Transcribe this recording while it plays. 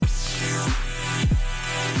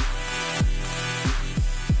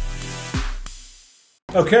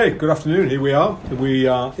Okay, good afternoon. Here we are. We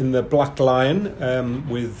are in the Black Lion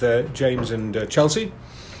with James and Chelsea.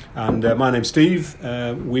 And my name's Steve.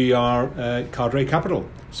 We are Cardray Capital.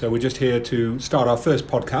 So we're just here to start our first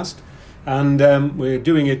podcast. And we're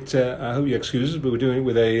doing it, I hope you excuse us, but we're doing it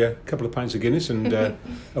with a couple of pints of Guinness and a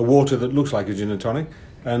water that looks like a gin and tonic.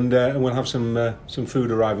 And we'll have some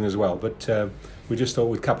food arriving as well. But we just thought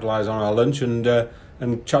we'd capitalise on our lunch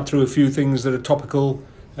and chat through a few things that are topical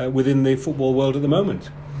within the football world at the moment.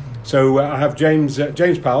 So I have James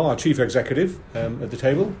Powell, our chief executive, at the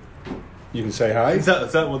table. You can say hi. Is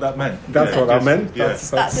that what that meant? That's what that meant. Yeah.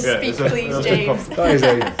 That's a speak, please, James. That is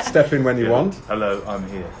a step in when you want. Hello, I'm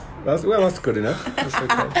here. That's good enough. That's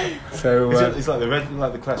okay. So it's like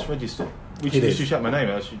the class register. You should shout my name.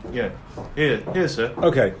 Here, sir.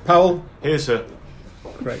 Okay, Powell. Here, sir.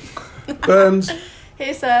 Great. Burns.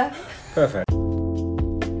 Here, sir. Perfect.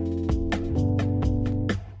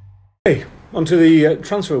 Okay, onto the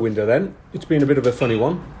transfer window then. It's been a bit of a funny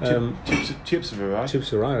one. Chips have arrived.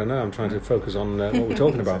 Chips are right, I know. I'm trying to focus on what we're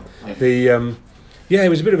talking about. It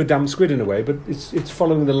was a bit of a damp squid in a way, but it's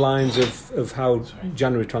following the lines of how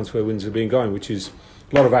January transfer windows have been going, which is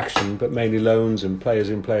a lot of action, but mainly loans and players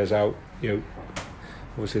in, players out.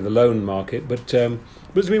 Obviously the loan market, but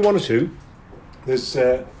there's been one or two. There's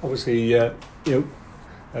obviously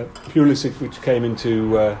Pulisic, which came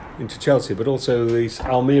into Chelsea, but also these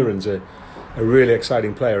Almiron's a really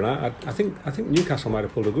exciting player, and I think Newcastle might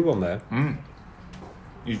have pulled a good one there.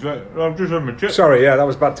 I've just had my chip. Sorry, that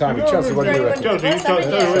was bad timing. Chelsea, what do you reckon?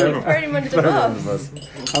 Throw him under the bus.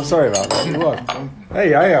 I'm sorry about that. What?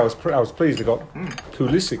 Hey, I was pleased I got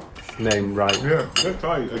Pulisic name right. Yeah, let's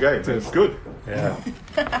try it again. It's good. Yeah.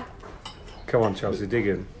 Come on, Chelsea, dig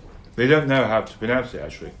in. They don't know how to pronounce it,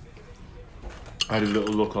 actually. I had a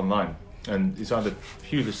little look online, and it's either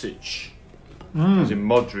Pulisic, as in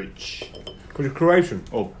Modric, Because you're Croatian.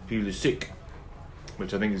 or Pulisic,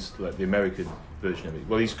 which I think is like the American version of it.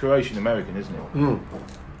 Well, he's Croatian-American, isn't he?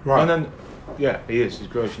 Right. And then, he is. He's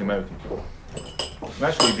Croatian-American.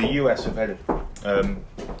 Actually, the US have had a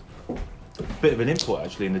bit of an input,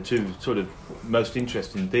 actually, in the two sort of most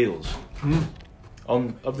interesting deals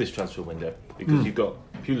of this transfer window, because you've got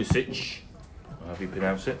Pulisic, however you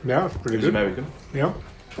pronounce it. Yeah, it's pretty who's good. American. Yeah.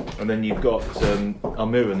 And then you've got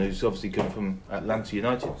Almiron, who's obviously come from Atlanta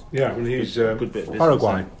United. Yeah, and he's good bit of business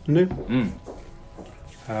Paraguay, there. isn't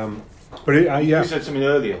he? You said something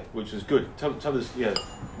earlier, which was good. Tell us,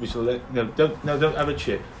 we shall don't have a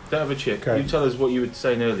chip. Don't have a chip. Okay. You tell us what you were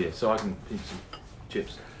saying earlier, so I can pinch some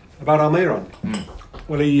chips. About Almiron.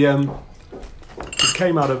 Well, he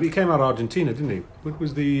came out of Argentina, didn't he? What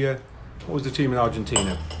was the team in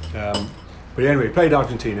Argentina? But anyway, he played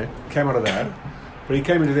Argentina, came out of there, but he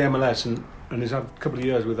came into the MLS and he's had a couple of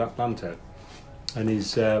years with Atlanta, and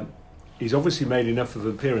he's obviously made enough of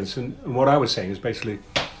an appearance. And what I was saying is basically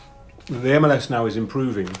the MLS now is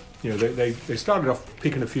improving. They started off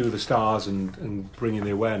picking a few of the stars and bringing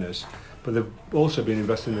the awareness, but they've also been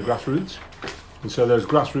investing in the grassroots. And so those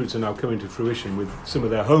grassroots are now coming to fruition with some of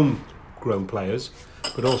their homegrown players,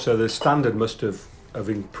 but also the standard must have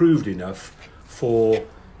improved enough for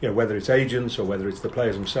whether it's agents or whether it's the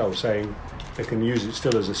players themselves saying they can use it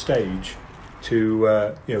still as a stage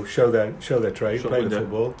to show their trade, play the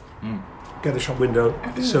football, get the shop window,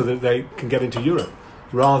 so that they can get into Europe,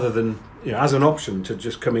 rather than as an option to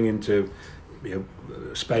just coming into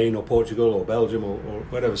Spain or Portugal or Belgium or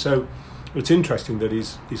whatever. So it's interesting that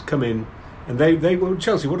he's come in. And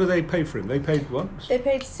Chelsea, what do they pay for him? They paid what? They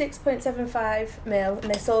paid 6.75 mil,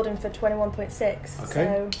 and they sold him for 21.6. Okay,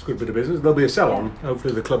 so it's a good bit of business. There'll be a sell-on.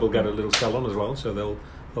 Hopefully, the club will get a little sell-on as well, so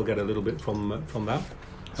they'll get a little bit from that.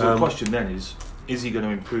 So the question then is he going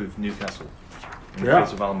to improve Newcastle in the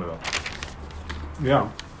case of Almiron? Yeah,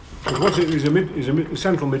 because he's a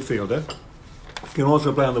central midfielder. He can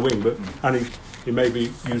also play on the wing, and he may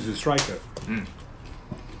be used as striker.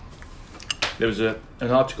 There was an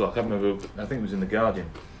article, I can't remember, I think it was in The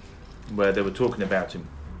Guardian, where they were talking about him,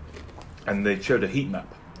 and they showed a heat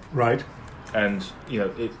map. Right. And,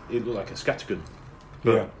 it looked like a scattergun.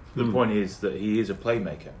 But the point is that he is a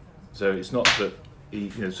playmaker. So it's not that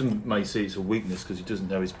some may see it's a weakness because he doesn't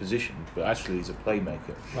know his position, but actually he's a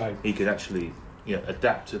playmaker. Right. He could actually,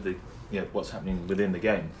 adapt to the, what's happening within the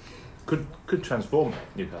game. Could transform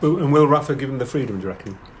Newcastle. And will Rafa give him the freedom, do you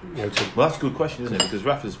reckon? Well, that's a good question, isn't it? Because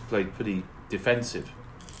Rafa's played pretty defensive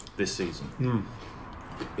this season.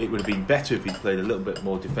 It would have been better if he'd played a little bit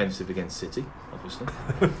more defensive against City, obviously,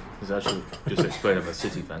 because I should just explain I'm a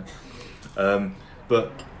City fan.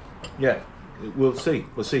 But we'll see.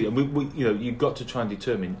 And you've got to try and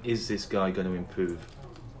determine, is this guy going to improve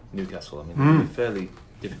Newcastle? I mean, they're in a fairly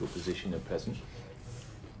difficult position at present.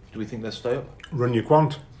 Do we think they'll stay up? Run your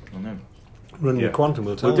quant. I don't know. Run your Yeah. quant and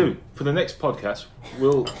we'll tell We'll them. do. For the next podcast,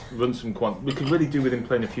 we'll run some quant. We could really do with him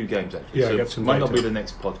playing a few games, actually. Yeah, so get some might not data. be the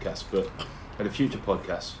next podcast, but at a future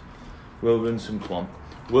podcast, we'll run some quant.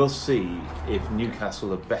 We'll see if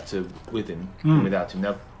Newcastle are better with him than without him.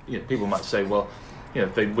 Now, people might say, well,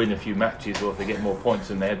 if they win a few matches or if they get more points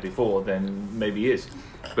than they had before, then maybe he is.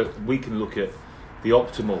 But we can look at the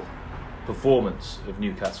optimal performance of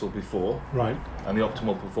Newcastle before Right. and the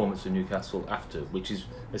optimal performance of Newcastle after, which is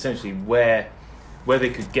essentially where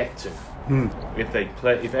they could get to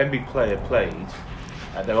if every player played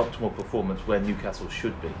at their optimal performance where Newcastle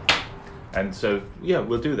should be. And so,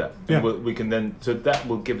 we'll do that. Yeah. And we can then, so that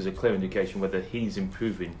will give us a clear indication whether he's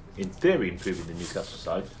improving, in theory, improving the Newcastle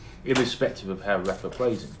side, irrespective of how Rafa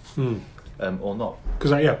plays him, or not.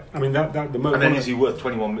 Because I mean that the moment. And then is he worth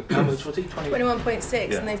 21? How much was he?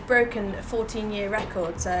 21.6, Yeah. and they've broken a 14-year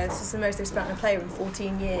record, so this is the most they've spent on a player in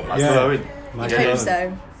 14 years. Michael Yeah. Owen. You'd Michael hope Owen. so.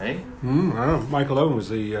 Eh? I don't know. Michael Owen was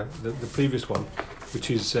the previous one, which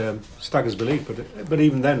is staggers belief. But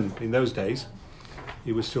even then, in those days,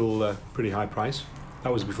 he was still pretty high price.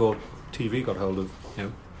 That was before TV got hold of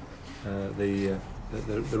the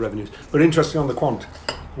revenues. But interesting on the quant,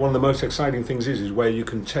 one of the most exciting things is where you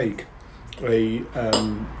can take a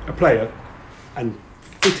player and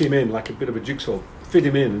fit him in like a bit of a jigsaw, fit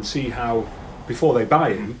him in and see how, before they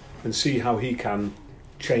buy him, and see how he can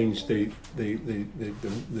change the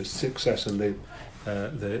success and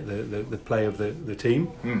the play of the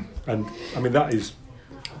team. And I mean that is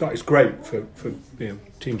great for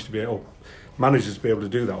teams to be able, managers to be able to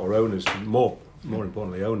do that, or owners, more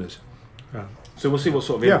importantly owners. So we'll see what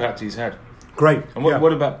sort of Yeah. impact he's had. Great. And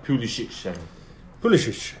what about Pulisic then?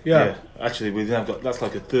 Pulisic, yeah. Actually, we have got, that's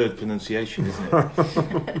like a third pronunciation, isn't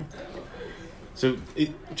it? So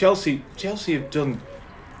Chelsea have done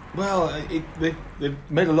well. They've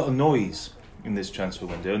made a lot of noise in this transfer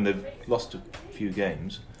window, and they've lost a few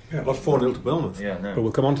games. Yeah, lost 4-0 to Bournemouth. Yeah, no. But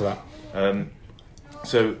we'll come on to that.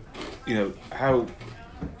 So, how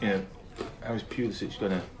is Pulisic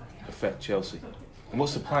going to affect Chelsea? And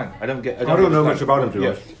what's the plan? I don't know much about him, to be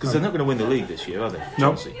honest. because they're not going to win the league this year, are they?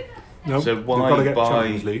 No. Chelsea. No, So they've why got to get buy-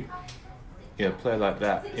 Champions League. A player like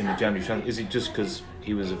that in the January transfer? Is it just because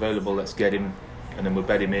he was available? Let's get him, and then we'll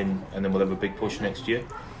bet him in, and then we'll have a big push next year.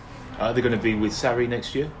 Are they going to be with Sarri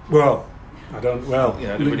next year? Well, I don't. Well,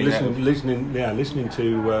 they're running out listening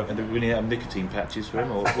to. And they're running out of nicotine patches for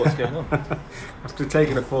him, or what's going on? After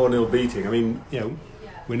taking a 4-0 beating, I mean,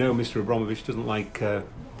 we know Mr. Abramovich doesn't like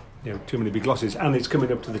too many big losses, and it's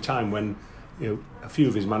coming up to the time when a few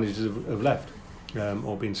of his managers have left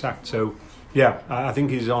or been sacked. So, I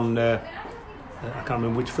think he's on. I can't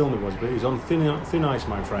remember which film it was, but he's on thin ice,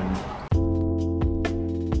 my friend.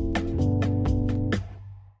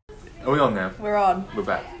 Are we on now? We're on. We're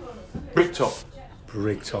back. Brick top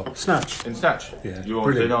Brick top snatch. in Snatch. Yeah, You're on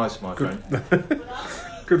brilliant. thin ice, my friend.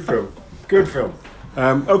 Good film. Good film.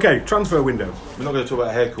 Okay, transfer window. We're not going to talk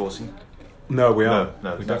about hair coursing. No, we are.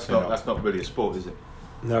 No, We're that's definitely not really a sport, is it?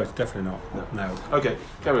 No, it's definitely not. No. Okay,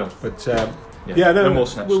 carry on. But Yeah, no, no more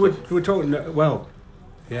snatch we're talking. Well,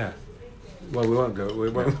 yeah. Well, we won't go. We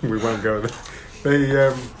won't go there.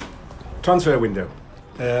 The transfer window,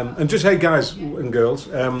 and just hey, guys and girls.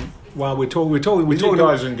 While we're talking, Is it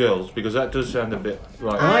guys and girls? Because that does sound a bit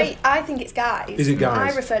like. I think it's guys. Is it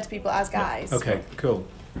guys? I refer to people as guys. Okay, cool.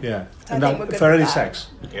 Yeah, I and think we're good for with any that. sex.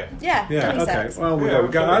 Yeah. Yeah. Yeah. any Okay. sex. Well,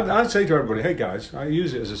 Yeah, I'd say to everybody, hey guys. I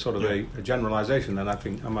use it as a sort of a generalisation. Then I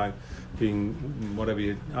think, am I being whatever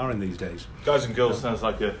you are in these days? Guys and girls sounds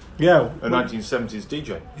like a Yeah. 1970s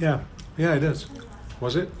DJ. Yeah. Yeah, it is.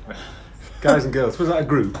 Was it? Guys and girls. Was that a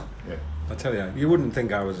group? Yeah. I tell you, you wouldn't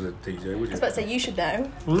think I was a DJ, would I was you? about to say you should know.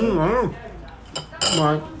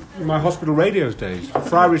 My hospital radios days.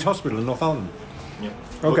 Friarage Hospital in Northampton. Yeah.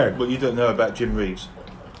 Okay. But you don't know about Jim Reeves.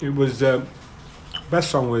 It was best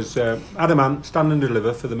song was Adamant Stand and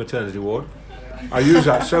Deliver for the maternity ward. I used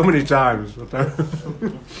that so many times,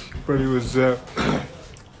 but it was a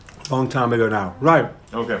long time ago now. Right,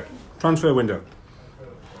 Okay. transfer window.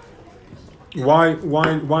 Why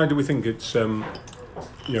do we think it's so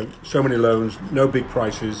many loans, no big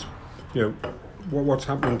prices? What's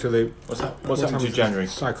happening to the What's happened to January?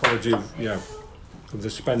 the psychology of the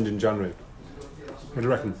spend in January? What do you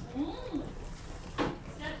reckon?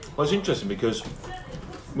 Well, it's interesting because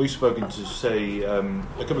we've spoken to, say, a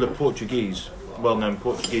couple of well-known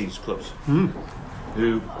Portuguese clubs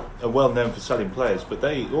who are well-known for selling players, but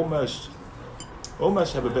they almost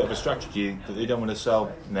have a bit of a strategy that they don't want to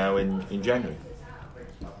sell now in January.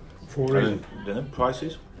 For I reason. don't know,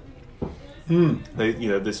 prices.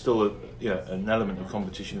 There's still an element of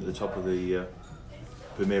competition at the top of the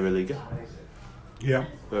Premier League. Yeah.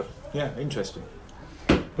 But yeah, interesting.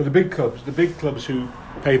 But the big clubs who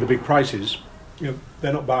pay the big prices,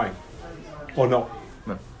 they're not buying, or not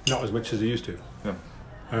as much as they used to. No.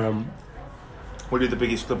 What did the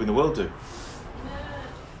biggest club in the world do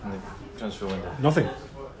in the transfer window? Nothing.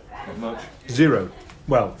 Not much. Zero.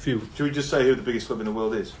 Well, few. Should we just say who the biggest club in the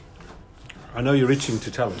world is? I know you're itching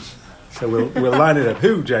to tell us, so we'll line it up.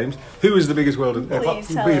 Who, James? Who is the biggest club in the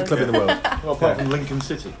world? Well, apart from Lincoln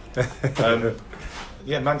City.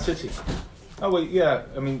 Yeah, Man City. Oh well, yeah.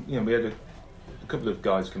 I mean, we had a couple of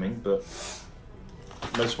guys come in, but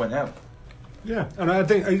most went out. Yeah, and I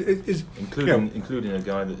think it's including a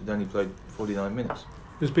guy that only played 49 minutes.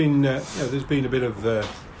 There's been a bit of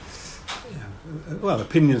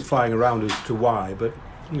opinions flying around as to why, but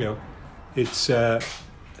it's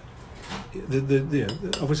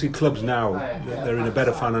obviously clubs now, they're in a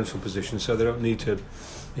better financial position, so they don't need to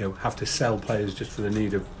have to sell players just for the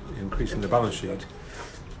need of increasing the balance sheet.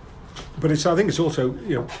 But I think it's also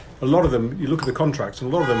a lot of them. You look at the contracts,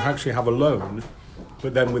 and a lot of them actually have a loan,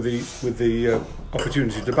 but then with the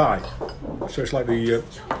opportunity to buy. So it's like the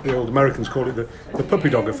old Americans call it the puppy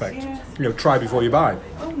dog effect. Try before you buy.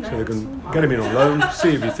 So they can get him in on loan,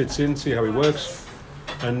 see if he fits in, see how he works,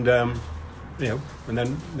 and and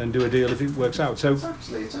then do a deal if it works out. So,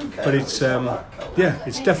 but it's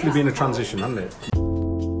definitely been a transition, hasn't it?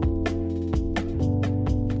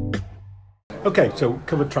 Okay, so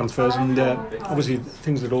covered transfers, and obviously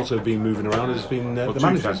things that also have been moving around has been the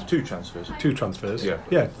managers. Two transfers. Two transfers. Yeah.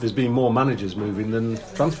 Yeah, there's been more managers moving than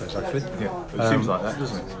transfers, actually. Yeah, it seems like that,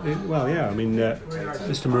 doesn't it? Well, yeah, I mean,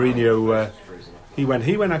 Mr. Mourinho, he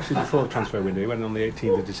went actually before the transfer window. He went on the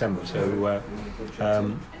 18th of December. So,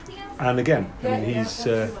 and again, I mean, he's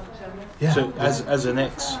So as an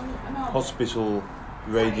ex-hospital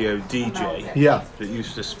radio DJ that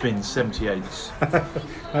used to spin 78s.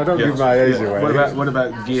 I don't give my age away. What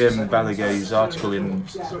about Guillaume Balaguer's article on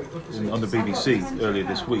the BBC earlier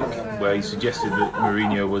this week, where he suggested that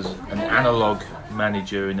Mourinho was an analogue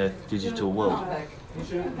manager in a digital world?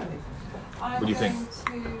 What do you think?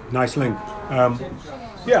 Nice link.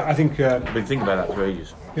 I think I've been thinking about that for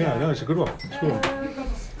ages. Yeah, no, it's a good one. It's a good one.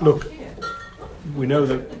 Look, we know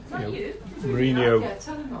that Mourinho,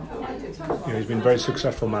 he's been a very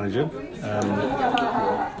successful manager.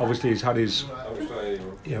 Obviously, he's had his,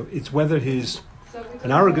 it's whether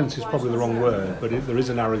an arrogance is probably the wrong word, but there is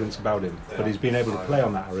an arrogance about him. But he's been able to play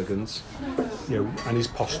on that arrogance, and his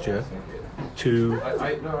posture to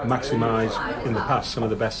maximise in the past some of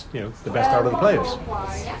the best out of the players.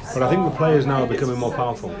 But I think the players now are becoming more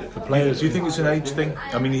powerful. The players. Do you think it's an age thing?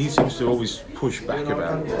 I mean, he seems to always push back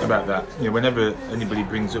about that. Whenever anybody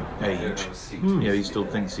brings up age, he still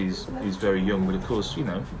thinks he's very young. But of course,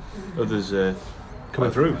 others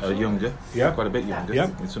coming through are younger. Yeah, quite a bit younger. Yeah.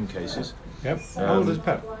 In some cases. Yep. How old is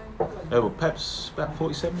Pep? Pep's about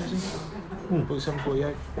 47, isn't he? 47,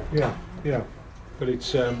 48. Yeah. But it's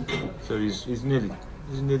so he's nearly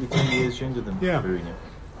 10 years younger than Mourinho.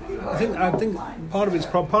 I think part of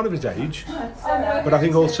his age, but I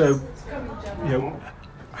think also,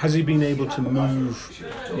 has he been able to move,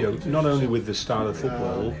 not only with the style of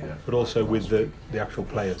football, but also with the actual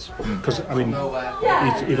players? Because I mean,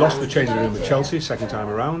 he lost the changing room at Chelsea second time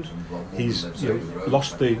around. He's he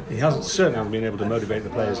hasn't been able to motivate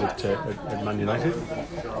the players at Man United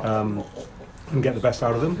and get the best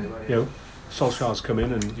out of them. Solskjaer's come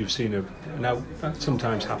in, and you've seen now that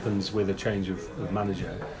sometimes happens with a change of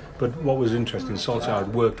manager. But what was interesting, Solskjaer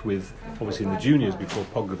had worked with, obviously in the juniors before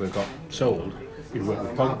Pogba got sold. He'd worked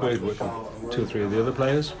with Pogba, he'd worked with 2 or 3 of the other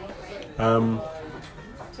players.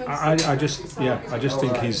 I just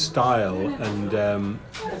think his style and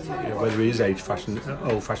whether he is old-fashioned,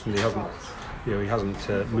 he hasn't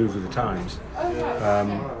moved with the times.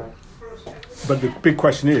 But the big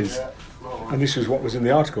question is, and this is what was in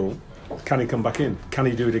the article. Can he come back in? Can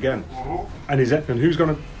he do it again? And who's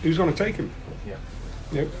going to take him?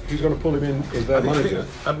 Who's going to pull him in as their manager?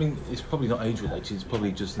 I mean, it's probably not age related. It's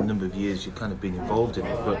probably just the number of years you've kind of been involved in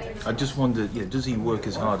it. But I just wonder, does he work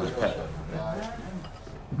as hard as Pep?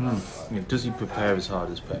 Does he prepare as hard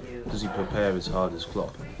as Pep? Does he prepare as hard as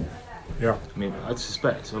Klopp? Yeah. I mean, I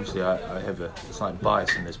suspect. Obviously, I have a slight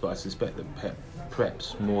bias in this, but I suspect that Pep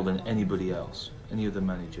preps more than anybody else, any other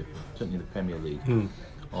manager, certainly the Premier League.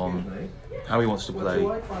 On how he wants to play,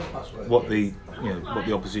 what the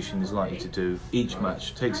opposition is likely to do. Each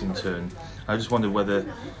match takes in turn. I just wonder whether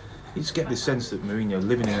you just get this sense that Mourinho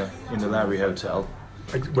living in the Lowry Hotel.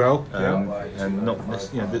 And not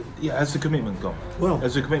necessarily, has the commitment gone? Well,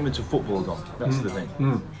 has the commitment to football gone? That's the thing.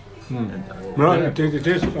 Right, it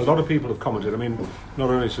is. A lot of people have commented. I mean, not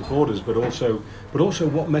only supporters, but also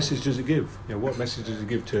what message does it give? What message does it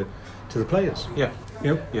give to the players? Yeah.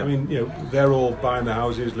 I mean, they're all buying their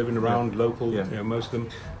houses, living around local. Yeah. Most of them.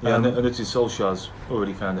 Yeah, and notice Solskjaer's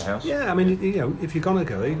already found a house. Yeah, I mean, if you're gonna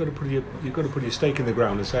go there, you've got to put your stake in the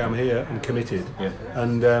ground and say I'm here and committed. Yeah.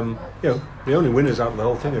 And the only winners out of the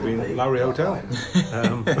whole thing have been Lowry Hotel.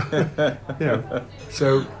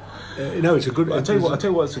 So. It's a good. I tell you what,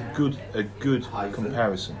 it's a good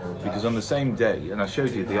comparison, because on the same day, and I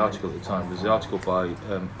showed you the article at the time. There's an article by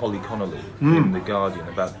Ollie Connolly in the Guardian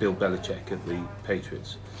about Bill Belichick at the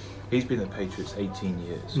Patriots. He's been at Patriots 18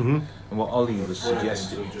 years, and what Ollie was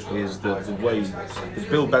suggesting is that the way that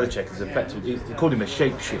Bill Belichick is effective, he called him a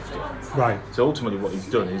shapeshifter. Right. So ultimately, what he's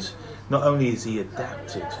done is not only is he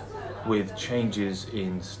adapted with changes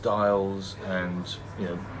in styles and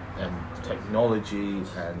and technology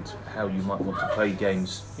and how you might want to play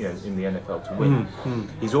games, in the NFL to win.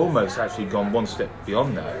 He's almost actually gone one step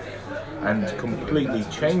beyond that and completely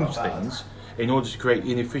changed things in order to create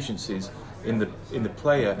inefficiencies in the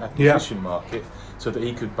player acquisition market, so that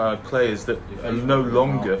he could buy players that are no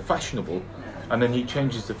longer fashionable, and then he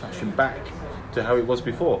changes the fashion back to how it was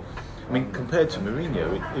before. I mean, compared to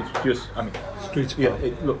Mourinho, it's just, streets.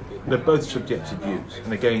 Look, they're both subjective views,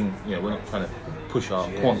 and again, we're not trying to push our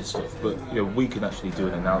quant stuff, but we can actually do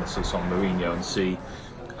an analysis on Mourinho and see,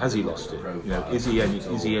 has he lost it? Is he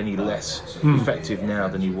any less effective now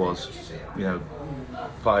than he was,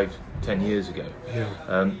 5-10 years ago?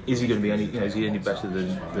 Yeah. Is he going to be any better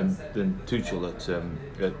than Tuchel at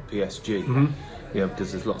PSG?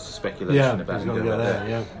 Because there's lots of speculation about him going there.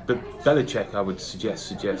 Yeah. But Belichick, I would suggest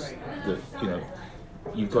that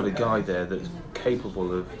you've got a guy there that's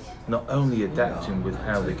capable of not only adapting with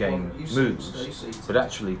how the game moves, but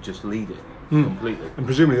actually just lead it completely. And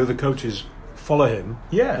presumably other coaches follow him.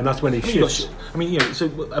 Yeah, and that's when he shifts.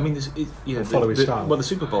 Follow his style. Well, the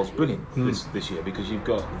Super Bowl's brilliant this year, because you've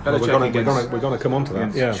got Belichick. Belichick We're going to come on to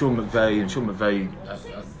that. Yeah. Sean McVay,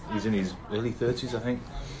 he's in his early 30s, I think.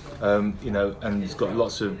 And he's got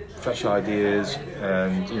lots of fresh ideas,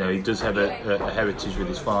 and he does have a heritage with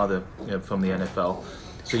his father, from the NFL.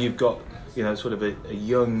 So you've got sort of a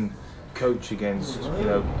young coach against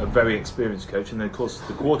a very experienced coach, and then of course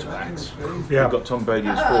the quarterbacks. Yeah. You've got Tom Brady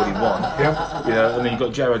who's 41. Yeah. And then you've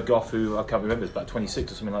got Jared Goff, who I can't remember, it's about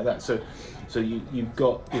 26 or something like that. So you've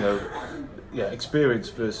got experience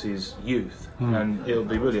versus youth, and it'll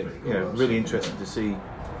be really interesting to see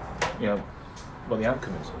what the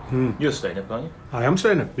outcome is. You're staying up, aren't you? I am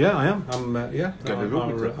staying up. Yeah, I am. I'm.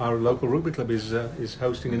 Our local rugby club is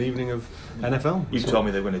hosting an evening of NFL. You told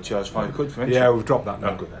me they were going to charge £5 for entry. Yeah, we've dropped that now.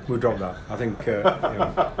 Oh, good. We've dropped that. I think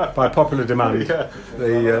by popular demand,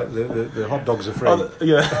 the hot dogs are free.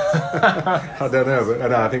 I don't know,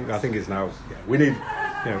 but I think it's now. Yeah, we need.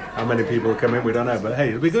 How many people will come in? We don't know, but hey,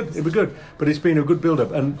 it'll be good. It'll be good. But it's been a good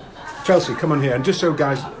build-up. And Chelsea, come on here, and just so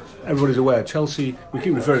guys. Everybody's aware, Chelsea, we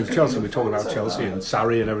keep referring to Chelsea, we talk about Chelsea and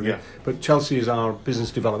Sarri and everything, but Chelsea is our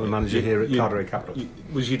business development manager here at Carteret Capital.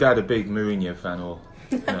 Was your dad a big Mourinho fan, or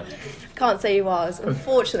no? Can't say he was.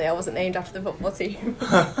 Unfortunately, I wasn't named after the football team.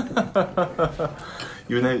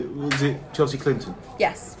 Was it Chelsea Clinton?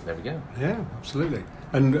 Yes. There we go. Yeah, absolutely.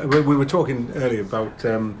 And we were talking earlier about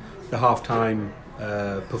the half-time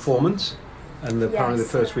performance, and apparently the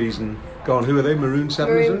first reason. Go on, who are they? Maroon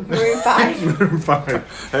 7? Maroon 5. Maroon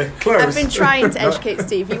 5. Hey, close. I've been trying to educate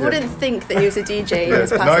Steve. You wouldn't think that he was a DJ in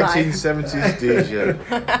his past life. 1970s DJ.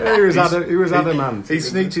 He was adamant. He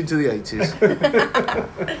sneaked into the 80s.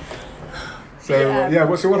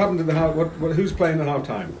 So what happened to the half? Who's playing at half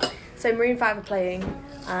time? So Maroon 5 are playing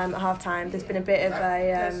at half time. There's been a bit of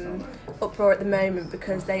a uproar at the moment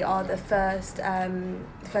because they are the first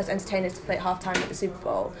entertainers to play at half time at the Super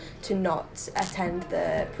Bowl to not attend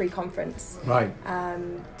the pre-conference. Right.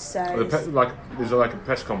 There's like a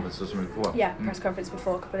press conference or something before. Yeah, press conference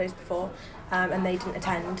before, a couple of days before, and they didn't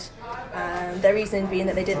attend. Their reason being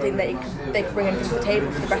that they didn't think they could bring anything to the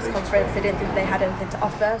table for the press conference. They didn't think they had anything to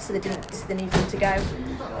offer, so they need them to go.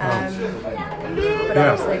 But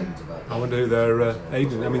obviously, I wonder who their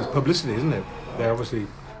agent. I mean, it's publicity, isn't it? They obviously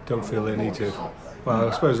don't feel they need to. Well,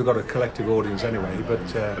 I suppose they've got a collective audience anyway. But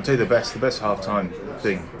I'll tell you the best half-time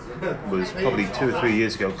thing was probably 2 or 3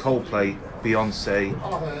 years ago. Coldplay, Beyonce.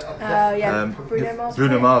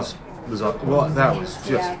 Bruno Mars was like, that was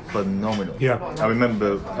just phenomenal. Yeah. I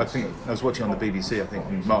remember. I think I was watching on the BBC. I think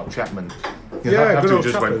and Mark Chapman. Good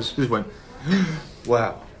just went,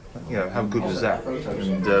 wow. How good was that?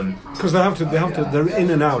 And because they have to. They're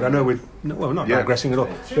in and out. I know we're not digressing at all,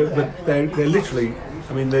 but they're literally.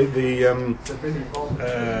 I mean, the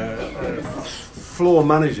floor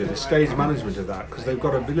manager, the stage management of that, because they've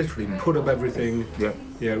got to literally put up everything. Yeah.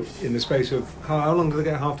 In the space of how long do they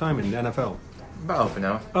get half time in the NFL? About half an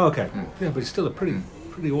hour. Oh, okay. Yeah, but it's still a pretty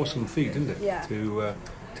awesome feat, isn't it? Yeah.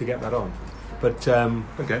 To get that on. But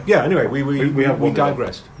Okay. yeah. Anyway, we have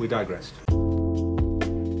digressed. We digressed.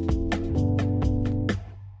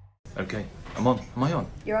 Okay. I'm on. Am I on?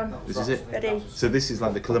 You're on. This is it. Ready? So this is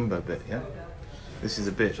like the Columbo bit, yeah? This is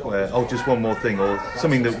a bit where, just one more thing, or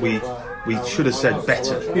something that we should have said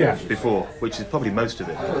better before, which is probably most of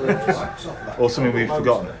it, or something we've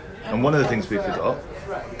forgotten. And one of the things we forgot,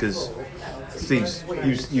 because Steve's,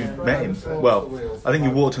 you met him, well, I think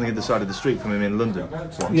you walked on the other side of the street from him in London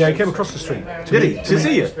once. Yeah, he came across the street. Did he? To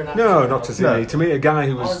see you? No, not to see No. me. To meet a guy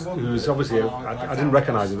who was obviously I didn't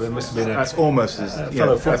recognise him. But it must have been a That's almost as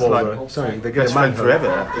fellow that's footballer. like Sorry, they get best a man friend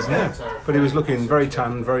forever, isn't it? But he was looking very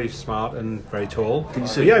tan, very smart, and very tall. Can you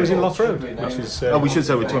see? Yeah, he was in Lots Road. Which is, Oh, we should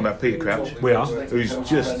say we're talking about Peter Crouch. we are. Who's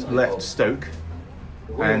just left Stoke.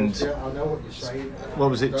 And what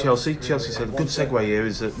was it, Chelsea? Chelsea said, a good segue here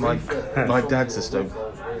is that my dad's a Stoke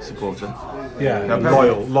supporter. Yeah, Now,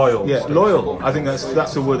 loyal. Yeah, loyal. I think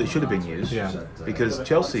that's the word that should have been used. Yeah. Because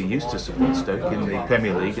Chelsea used to support Stoke in the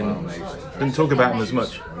Premier League and didn't talk about them as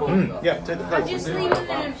much. Yeah, take the plate. Just leave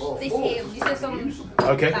this here. This is some.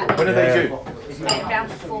 Okay, when are they due? About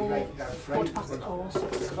 4:15.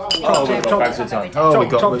 Oh, we've got bags of time. Oh, we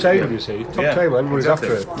got top table, you see. Top table, everybody's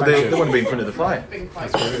after it. But they want to be in front of the fire.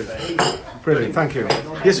 Brilliant, thank you.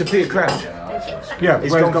 Yes, so Peter Crouch. Yeah,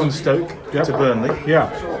 He's where's gone from Stoke Yep. to Burnley. Yeah.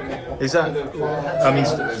 Is that? I mean,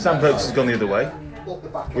 Sam Vokes has gone the other way,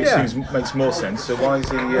 which Yeah. makes more sense. So why is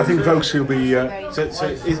he? I think Vokes will be. So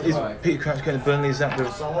is Peter Crouch going to Burnley? Is that the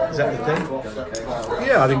thing?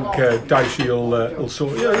 Yeah, I think Dicey will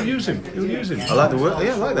sort. Yeah, he'll use him. He'll use him. I like the word.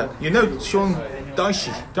 Yeah, I like that. You know, Sean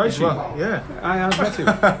Dicey. Dicey. Well, yeah. I met him.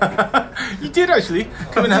 You did actually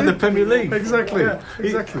coming out of the Premier League. Exactly. Yeah.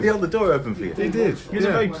 Exactly. He held the door open for you. He did. He was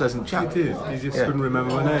a very pleasant chap. He did. He just Yeah. couldn't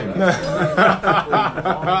remember my name.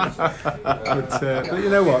 But you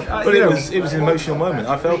know what? But it was an emotional moment.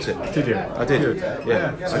 I felt it. Did you? I did. Good.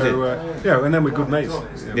 Yeah. I did. So yeah, and then we're good mates.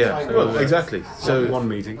 Yeah, So, well, exactly. So one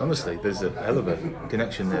meeting. Honestly, there's a hell of a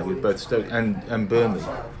connection there with both Stoke and Burnley.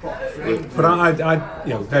 But I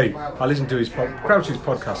hey, I listen to his Crouch's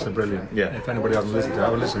podcasts are brilliant. Yeah. If anybody hasn't listened to it, I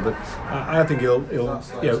would listen. But I think he'll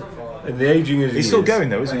in the aging as He's still going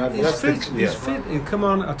though, isn't he? He's fit. He's fit. He'll come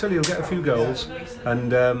on. I tell you, he'll get a few goals,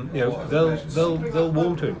 and they'll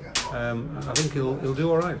warm to him. I think he'll do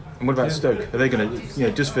all right. And what about Stoke? Are they going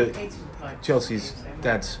to, just for Chelsea's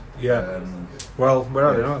dads? Yeah. Well, where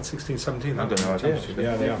are they now? 16, 17? I've got no idea.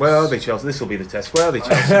 Yeah, they are. Where are they, Chelsea? This will be the test. Where are they,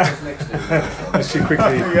 Chelsea? Let's see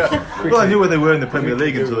quickly. Well, I knew where they were in the Premier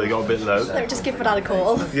League until they got a bit low. Let me just give Brad a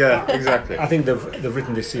call. Yeah, exactly. I think they've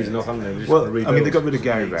written this season off, haven't they? They're just Well, gonna rebuild. I mean, they got rid of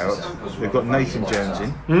Gary Rowett. They've got Nathan Jones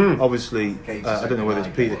in. Obviously, I don't know whether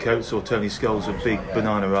it's Peter Coates or Tony Scholes are big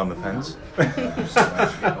Bananarama fans.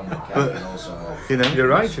 But, You're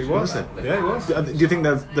right, it was. It? Yeah, it was. Do you think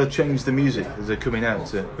they'll change the music as they're coming out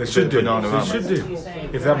to They should do. Bananarama? They should do.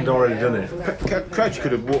 If they haven't already done it. Crouch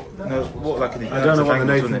could have walked like an I don't know what the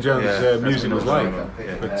Nathan Bengals, Jones wasn't it? music was like,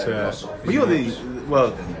 Yeah. but You're the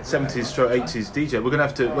 70s/80s DJ. We'll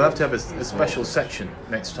have to have a special section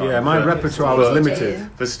next time. yeah, my for- repertoire was for- limited.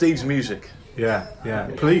 for Steve's music. Yeah.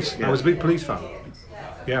 Police. Yeah. I was a big Police fan.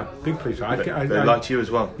 Yeah, big Police fan. They liked you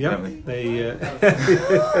as well, Yeah, don't they? they.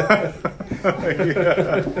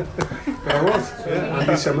 I was. Yeah,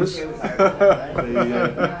 Andy Summers.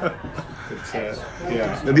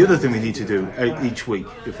 Yeah. And the other thing we need to do each week,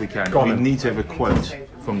 if we can, Go on we then. need to have a quote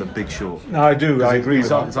from The Big Short. No, I do. I agree with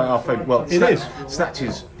It's like that. our favourite. Well, It is. Snatch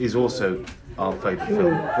is also our favourite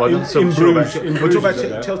film. Well, in not so Bruges- sure about in we'll talk about Bruges,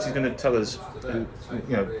 though. Chelsea's going to tell us,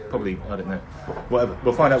 probably, I don't know, whatever.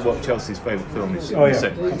 We'll find out what Chelsea's favourite film is. Oh, in a yeah.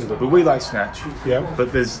 second. But we like Snatch. Yeah.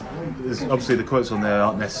 But there's obviously the quotes on there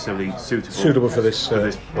aren't necessarily Suitable for this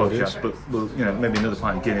podcast. But we'll, maybe another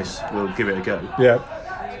pint of Guinness. We'll give it a go. Yeah,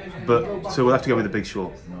 But so we'll have to go with The Big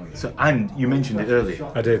Short. So, and you mentioned it earlier.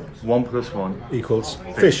 I did. 1 + 1 Equals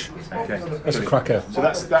fish. Okay. That's a cracker. So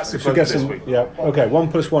that's the Should quote get for this some. week. Yeah. Okay.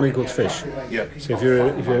 1 + 1 equals fish. Yeah. So if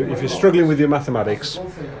you're struggling with your mathematics,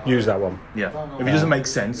 use that one. Yeah. If it doesn't make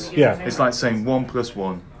sense, Yeah. it's like saying 1 +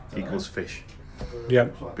 1 equals fish. Yeah.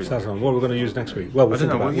 Sounds fun. What are we going to use next week? Well, we'll I don't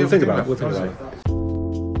think know. about it. Yeah, We'll think about it. we'll We'll think think about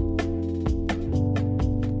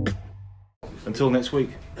it. Until next week.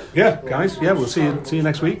 Yeah, guys. Yeah, we'll see you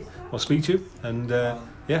next week. I'll speak to you, and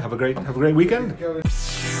have a great weekend.